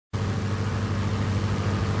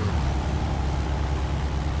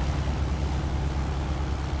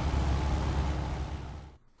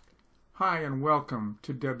Hi and welcome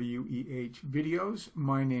to WEH Videos.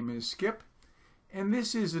 My name is Skip, and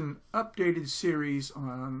this is an updated series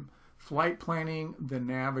on flight planning, the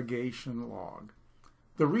navigation log.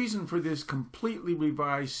 The reason for this completely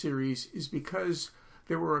revised series is because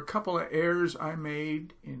there were a couple of errors I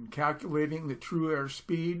made in calculating the true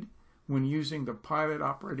airspeed when using the Pilot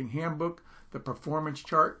Operating Handbook, the performance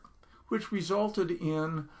chart, which resulted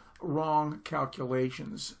in wrong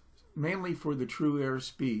calculations, mainly for the true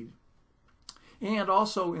airspeed. And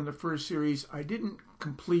also in the first series, I didn't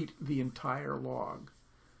complete the entire log.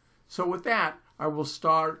 So with that, I will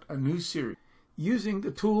start a new series using the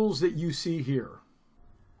tools that you see here.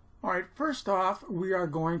 All right, first off, we are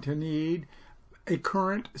going to need a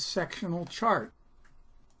current sectional chart.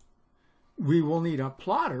 We will need a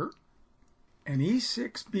plotter, an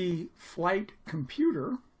E6B flight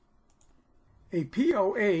computer, a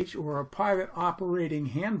POH or a Pilot Operating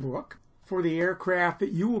Handbook. For the aircraft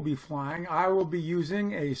that you will be flying, I will be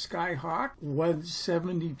using a Skyhawk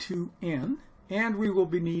 172N, and we will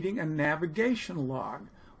be needing a navigation log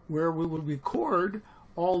where we will record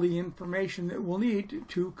all the information that we'll need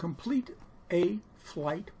to complete a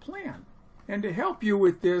flight plan. And to help you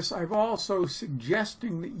with this, I've also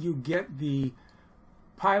suggesting that you get the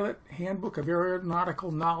Pilot Handbook of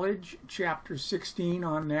Aeronautical Knowledge, Chapter 16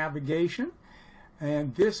 on navigation.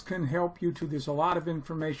 And this can help you too. There's a lot of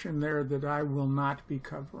information there that I will not be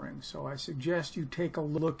covering. So I suggest you take a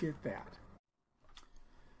look at that.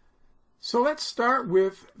 So let's start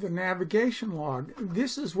with the navigation log.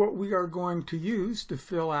 This is what we are going to use to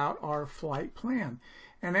fill out our flight plan.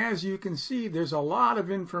 And as you can see, there's a lot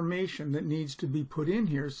of information that needs to be put in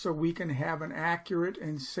here so we can have an accurate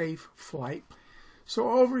and safe flight.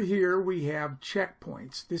 So over here we have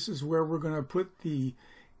checkpoints. This is where we're going to put the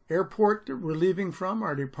airport that we're leaving from,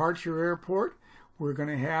 our departure airport. We're going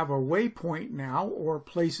to have a waypoint now, or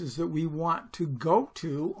places that we want to go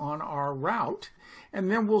to on our route,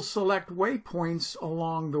 and then we'll select waypoints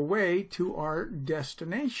along the way to our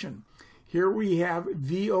destination. Here we have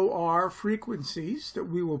VOR frequencies that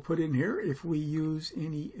we will put in here if we use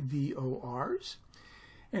any VORs.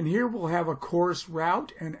 And here we'll have a course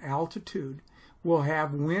route and altitude. We'll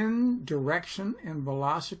have wind, direction, and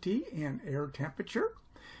velocity and air temperature.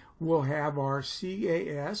 We'll have our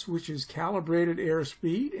CAS, which is calibrated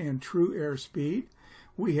airspeed and true airspeed.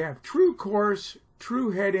 We have true course,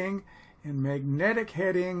 true heading, and magnetic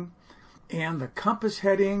heading, and the compass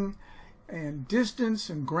heading, and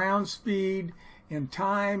distance and ground speed, and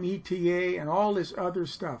time, ETA, and all this other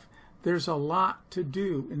stuff. There's a lot to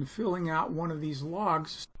do in filling out one of these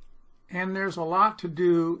logs, and there's a lot to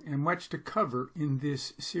do and much to cover in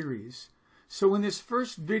this series. So in this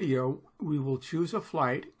first video, we will choose a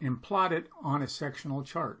flight and plot it on a sectional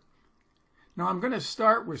chart. Now I'm going to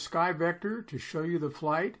start with SkyVector to show you the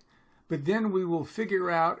flight, but then we will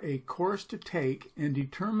figure out a course to take and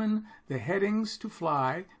determine the headings to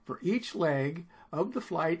fly for each leg of the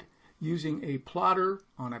flight using a plotter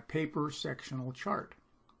on a paper sectional chart.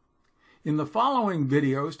 In the following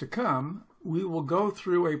videos to come, we will go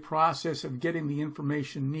through a process of getting the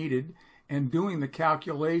information needed and doing the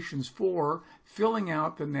calculations for filling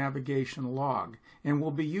out the navigation log, and we'll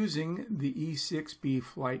be using the E6B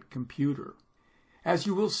flight computer. As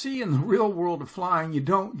you will see in the real world of flying, you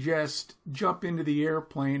don't just jump into the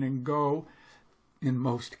airplane and go in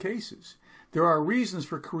most cases. There are reasons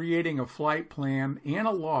for creating a flight plan and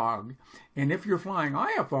a log, and if you're flying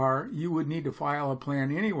IFR, you would need to file a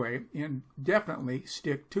plan anyway, and definitely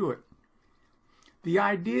stick to it. The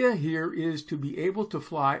idea here is to be able to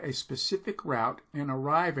fly a specific route and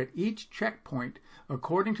arrive at each checkpoint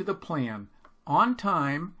according to the plan, on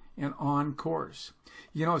time and on course.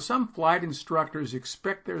 You know, some flight instructors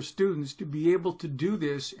expect their students to be able to do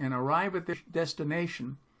this and arrive at their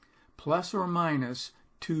destination plus or minus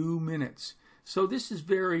 2 minutes. So this is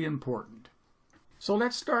very important. So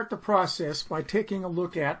let's start the process by taking a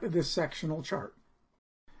look at this sectional chart.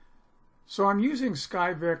 So I'm using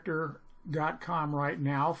SkyVector.com right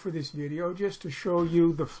now for this video just to show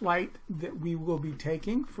you the flight that we will be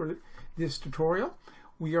taking for this tutorial.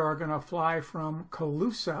 We are going to fly from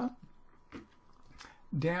Colusa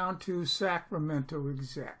down to Sacramento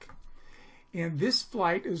Exec. And this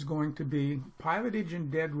flight is going to be pilotage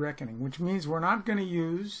and dead reckoning, which means we're not going to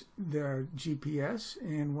use the GPS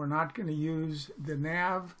and we're not going to use the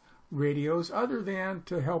nav radios other than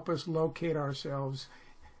to help us locate ourselves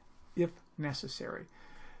if necessary.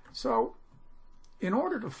 So in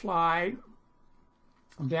order to fly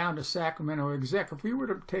down to Sacramento Exec, if we were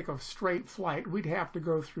to take a straight flight, we'd have to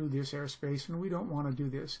go through this airspace, and we don't want to do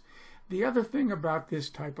this. The other thing about this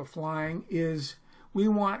type of flying is we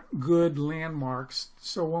want good landmarks,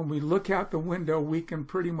 so when we look out the window we can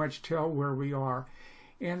pretty much tell where we are.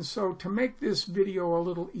 And so to make this video a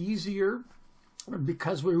little easier,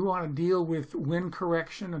 because we want to deal with wind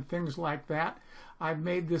correction and things like that, I've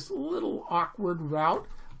made this little awkward route,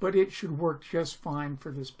 but it should work just fine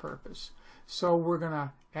for this purpose. So we're going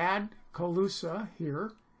to add Colusa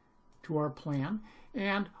here to our plan,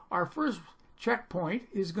 and our first checkpoint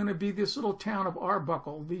is going to be this little town of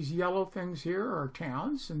Arbuckle. These yellow things here are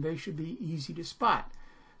towns, and they should be easy to spot.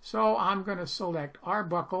 So I'm going to select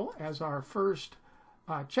Arbuckle as our first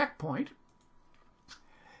checkpoint,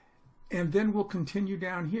 and then we'll continue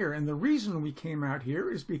down here. And the reason we came out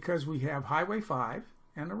here is because we have Highway 5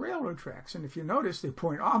 and the railroad tracks, and if you notice, they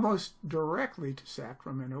point almost directly to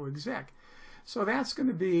Sacramento Exec. So that's going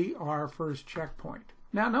to be our first checkpoint.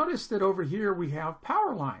 Now notice that over here we have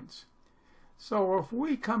power lines. So if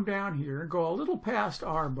we come down here and go a little past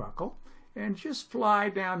Arbuckle and just fly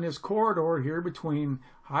down this corridor here between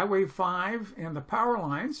Highway 5 and the power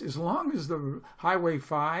lines, as long as the Highway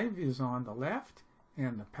 5 is on the left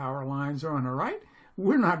and the power lines are on the right,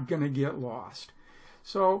 we're not going to get lost.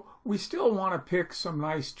 So we still want to pick some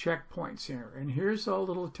nice checkpoints here. And here's a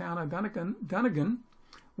little town of Dunnigan.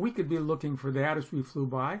 We could be looking for that as we flew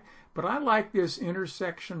by, but I like this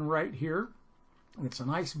intersection right here. It's a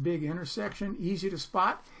nice big intersection, easy to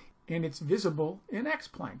spot, and it's visible in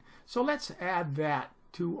X-plane. So let's add that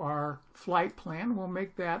to our flight plan. We'll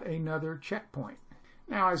make that another checkpoint.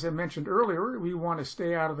 Now, as I mentioned earlier, we want to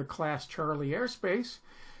stay out of the Class Charlie airspace.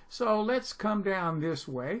 So let's come down this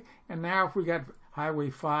way. And now if we got Highway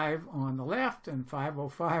 5 on the left and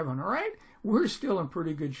 505 on the right, we're still in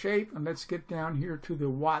pretty good shape. And let's get down here to the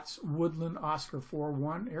Watts Woodland Oscar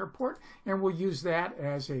 41 airport, and we'll use that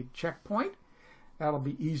as a checkpoint. That'll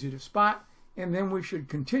be easy to spot. And then we should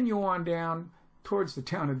continue on down towards the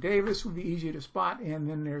town of Davis, will be easy to spot. And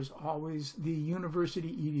then there's always the University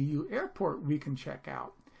EDU airport we can check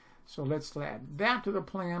out. So let's add that to the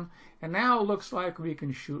plan. And now it looks like we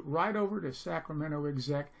can shoot right over to Sacramento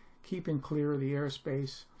Exec, keeping clear of the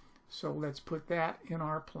airspace. So let's put that in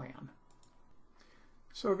our plan.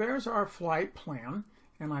 So there's our flight plan.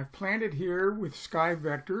 And I've planned it here with Sky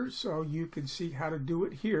Vector so you can see how to do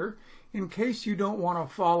it here in case you don't want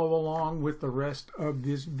to follow along with the rest of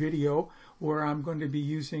this video, where I'm going to be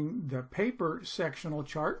using the paper sectional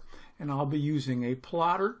chart, and I'll be using a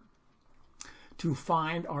plotter to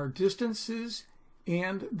find our distances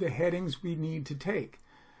and the headings we need to take.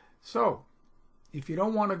 So if you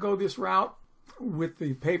don't want to go this route with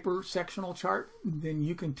the paper sectional chart, then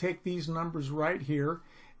you can take these numbers right here,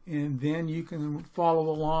 and then you can follow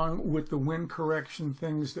along with the wind correction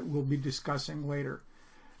things that we'll be discussing later.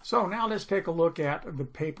 So now let's take a look at the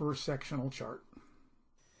paper sectional chart.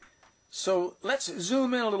 So let's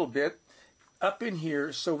zoom in a little bit up in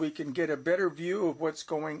here so we can get a better view of what's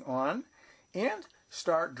going on and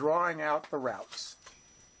start drawing out the routes.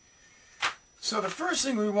 So the first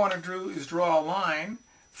thing we want to do is draw a line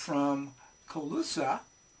from Colusa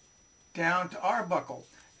down to Arbuckle.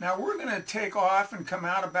 Now we're going to take off and come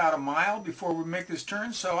out about a mile before we make this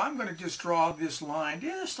turn, so I'm going to just draw this line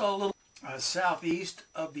just a little southeast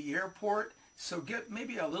of the airport, so get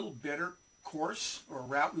maybe a little better course or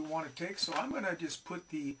route we want to take. So I'm going to just put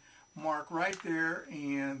the mark right there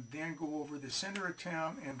and then go over the center of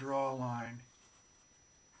town and draw a line.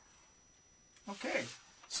 Okay,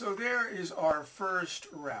 so there is our first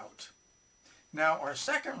route. Now our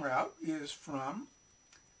second route is from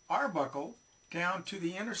Arbuckle down to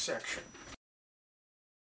the intersection.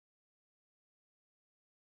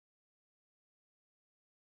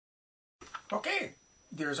 Okay,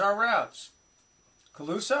 there's our routes.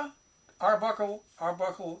 Colusa, Arbuckle,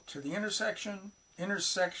 Arbuckle to the intersection,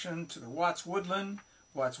 intersection to the Watts Woodland,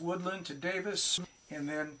 Watts Woodland to Davis, and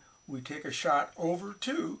then we take a shot over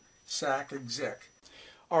to Sac Exec.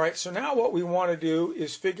 All right, so now what we want to do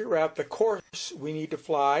is figure out the course we need to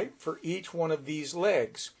fly for each one of these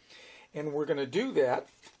legs. And we're going to do that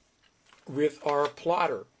with our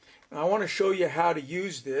plotter. Now I want to show you how to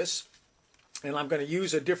use this, and I'm going to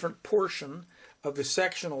use a different portion of the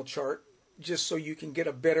sectional chart just so you can get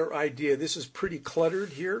a better idea. This is pretty cluttered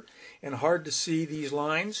here and hard to see these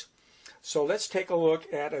lines. So let's take a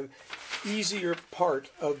look at an easier part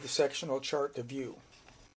of the sectional chart to view.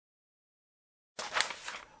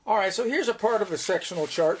 All right, so here's a part of the sectional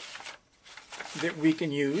chart that we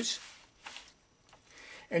can use.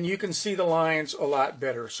 And you can see the lines a lot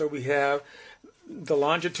better. So we have the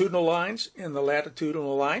longitudinal lines and the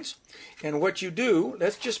latitudinal lines. And what you do,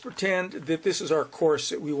 let's just pretend that this is our course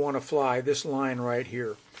that we want to fly, this line right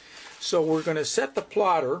here. So we're going to set the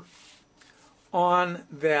plotter on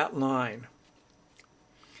that line.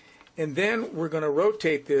 And then we're going to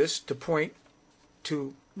rotate this to point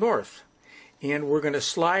to north. And we're going to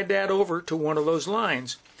slide that over to one of those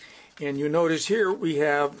lines. And you notice here we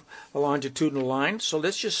have a longitudinal line. So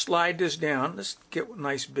let's just slide this down. Let's get a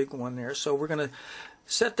nice big one there. So we're going to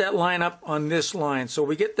set that line up on this line. So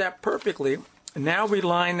we get that perfectly. Now we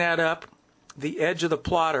line that up, the edge of the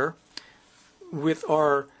plotter, with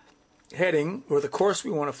our heading or the course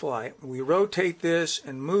we want to fly. We rotate this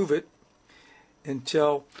and move it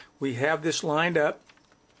until we have this lined up.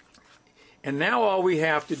 And now all we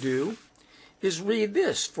have to do is read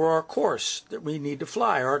this for our course that we need to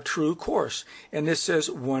fly, our true course. And this says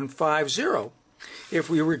 150. If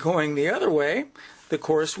we were going the other way, the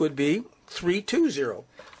course would be 320.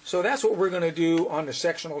 So that's what we're going to do on the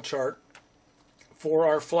sectional chart for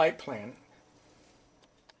our flight plan.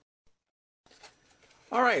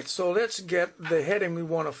 All right, so let's get the heading we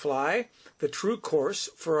want to fly, the true course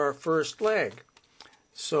for our first leg.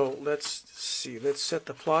 So let's see, let's set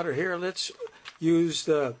the plotter here. Let's use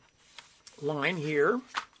the line here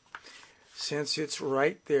since it's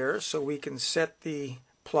right there, so we can set the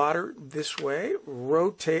plotter this way,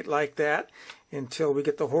 rotate like that until we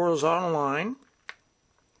get the horizontal line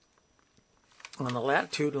on the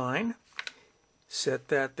latitude line. Set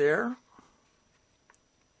that there.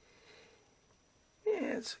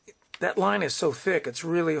 That line is so thick it's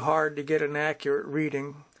really hard to get an accurate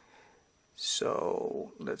reading.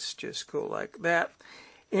 So let's just go like that.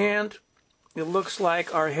 And it looks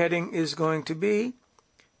like our heading is going to be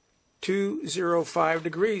 205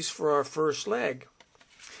 degrees for our first leg.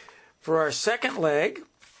 For our second leg,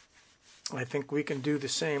 I think we can do the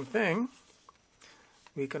same thing.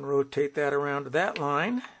 We can rotate that around to that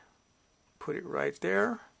line, put it right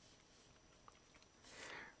there,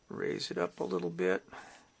 raise it up a little bit.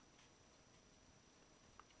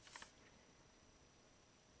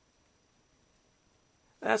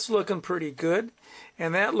 That's looking pretty good,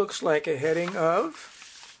 and that looks like a heading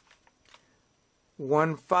of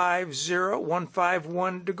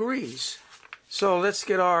 151 degrees. So let's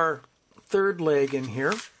get our third leg in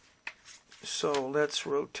here. So let's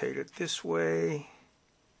rotate it this way.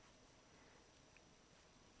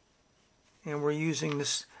 And we're using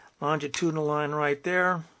this longitudinal line right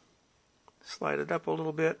there. Slide it up a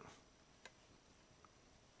little bit.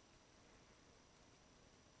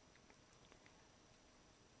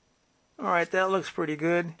 All right, that looks pretty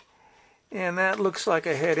good. And that looks like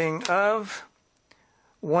a heading of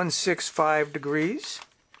 165 degrees.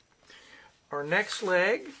 Our next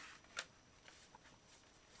leg,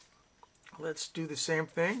 let's do the same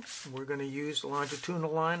thing. We're going to use the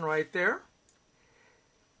longitudinal line right there.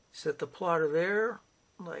 Set the plotter there,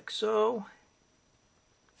 like so.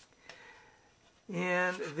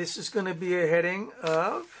 And this is going to be a heading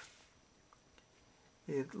of,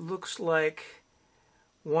 it looks like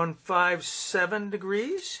 157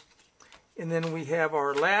 degrees. And then we have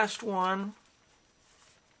our last one,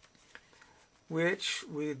 which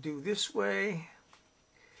we do this way.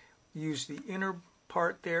 Use the inner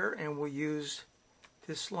part there, and we'll use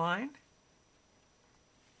this line.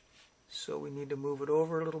 So we need to move it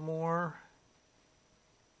over a little more.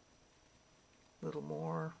 A little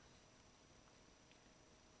more.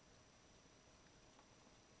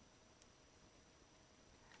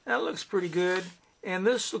 That looks pretty good. And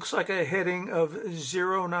this looks like a heading of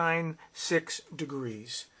 096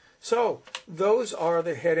 degrees. So those are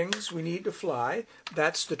the headings we need to fly.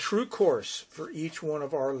 That's the true course for each one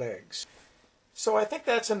of our legs. So I think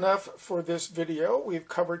that's enough for this video. We've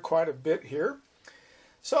covered quite a bit here.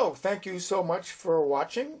 So thank you so much for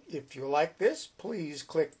watching. If you like this, please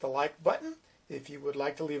click the like button. If you would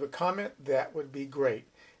like to leave a comment, that would be great.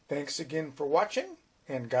 Thanks again for watching,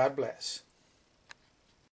 and God bless.